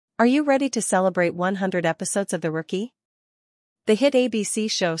Are you ready to celebrate 100 episodes of The Rookie? The hit ABC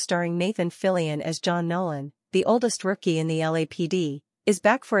show starring Nathan Fillion as John Nolan, the oldest rookie in the LAPD, is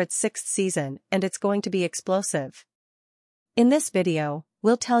back for its 6th season, and it's going to be explosive. In this video,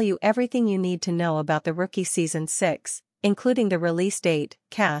 we'll tell you everything you need to know about The Rookie Season 6, including the release date,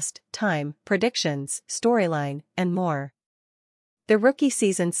 cast, time, predictions, storyline, and more. The Rookie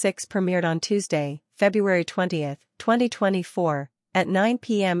Season 6 premiered on Tuesday, February 20, 2024, at 9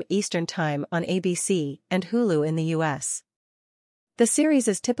 p.m. Eastern Time on ABC and Hulu in the US. The series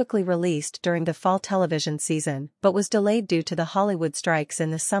is typically released during the fall television season but was delayed due to the Hollywood strikes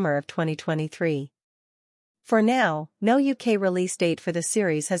in the summer of 2023. For now, no UK release date for the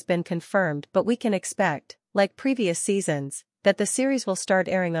series has been confirmed, but we can expect, like previous seasons, that the series will start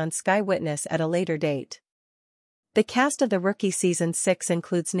airing on Sky Witness at a later date. The cast of The Rookie Season 6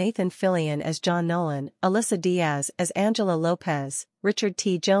 includes Nathan Fillion as John Nolan, Alyssa Diaz as Angela Lopez, Richard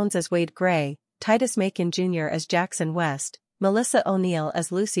T. Jones as Wade Gray, Titus Macon Jr. as Jackson West, Melissa O'Neill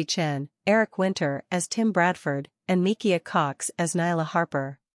as Lucy Chen, Eric Winter as Tim Bradford, and Mikia Cox as Nyla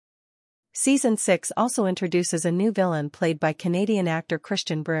Harper. Season 6 also introduces a new villain played by Canadian actor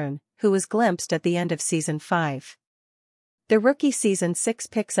Christian Brune, who was glimpsed at the end of Season 5. The Rookie Season 6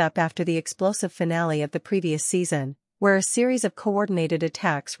 picks up after the explosive finale of the previous season, where a series of coordinated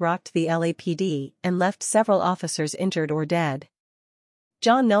attacks rocked the LAPD and left several officers injured or dead.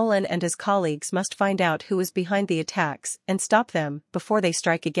 John Nolan and his colleagues must find out who is behind the attacks and stop them before they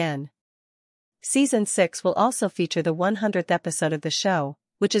strike again. Season 6 will also feature the 100th episode of the show,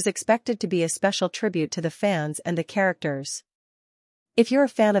 which is expected to be a special tribute to the fans and the characters. If you're a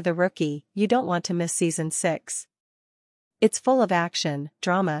fan of The Rookie, you don't want to miss Season 6. It's full of action,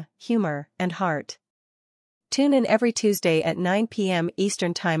 drama, humor, and heart. Tune in every Tuesday at 9 p.m.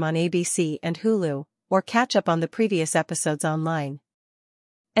 Eastern Time on ABC and Hulu, or catch up on the previous episodes online.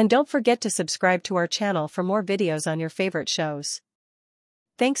 And don't forget to subscribe to our channel for more videos on your favorite shows.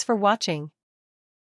 Thanks for watching.